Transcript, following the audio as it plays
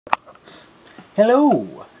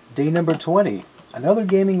Hello! Day number 20. Another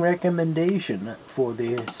gaming recommendation for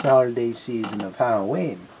the holiday season of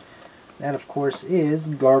Halloween. That, of course, is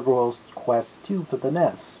Gargoyle's Quest 2 for the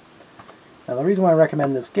NES. Now, the reason why I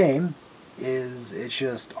recommend this game is it's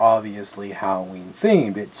just obviously Halloween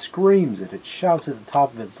themed. It screams it, it shouts at the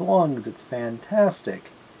top of its lungs, it's fantastic.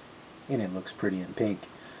 And it looks pretty in pink.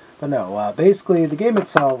 But no, basically, the game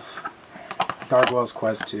itself, Gargoyle's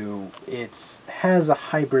Quest 2, it has a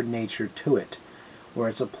hybrid nature to it, where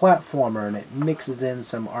it's a platformer and it mixes in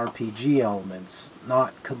some RPG elements.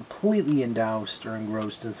 Not completely endoused or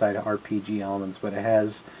engrossed inside RPG elements, but it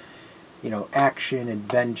has, action,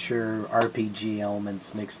 adventure, RPG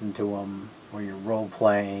elements mixed into them, where you're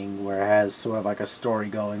role-playing, where it has sort of like a story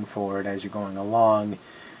going for it as you're going along.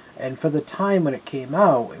 And for the time when it came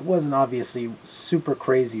out, it wasn't obviously super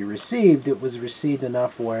crazy received. It was received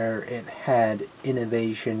enough where it had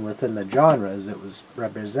innovation within the genres it was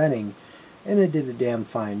representing, and it did a damn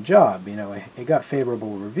fine job. It got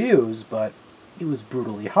favorable reviews, but it was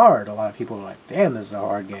brutally hard. A lot of people were like, damn, this is a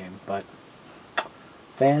hard game, but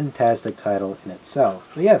fantastic title in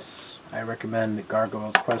itself. But yes, I recommend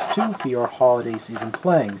Gargoyle's Quest 2 for your holiday season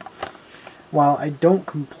playing. While I don't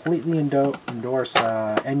completely endorse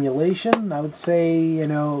emulation, I would say,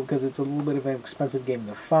 because it's a little bit of an expensive game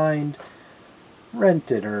to find, rent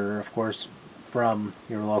it, or, of course, from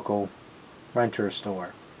your local renter store.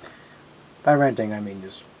 By renting, I mean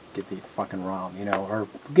just get the fucking ROM, or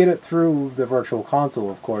get it through the Virtual Console,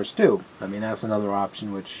 of course, too. I mean, that's another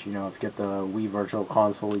option, which, if you get the Wii Virtual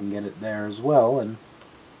Console, you can get it there as well, and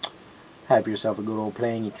have yourself a good old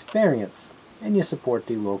playing experience. And you support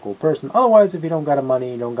the local person. Otherwise, if you don't got the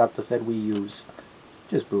money, you don't got the said Wii U's,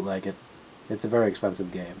 just bootleg it. It's a very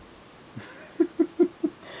expensive game.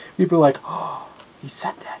 People are like, oh, he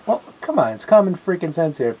said that. Well, come on, it's common freaking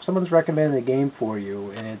sense here. If someone's recommending a game for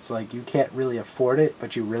you, and it's like you can't really afford it,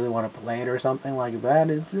 but you really want to play it or something like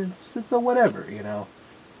that, it's a whatever,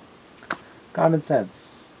 Common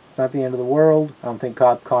sense. It's not the end of the world. I don't think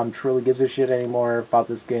Capcom truly gives a shit anymore about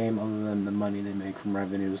this game other than the money they make from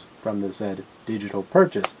revenues from the said digital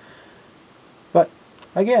purchase. But,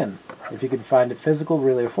 again, if you can find it physical,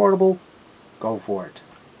 really affordable, go for it.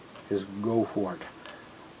 Just go for it.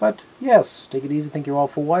 But, yes, take it easy. Thank you all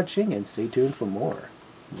for watching, and stay tuned for more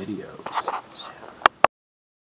videos.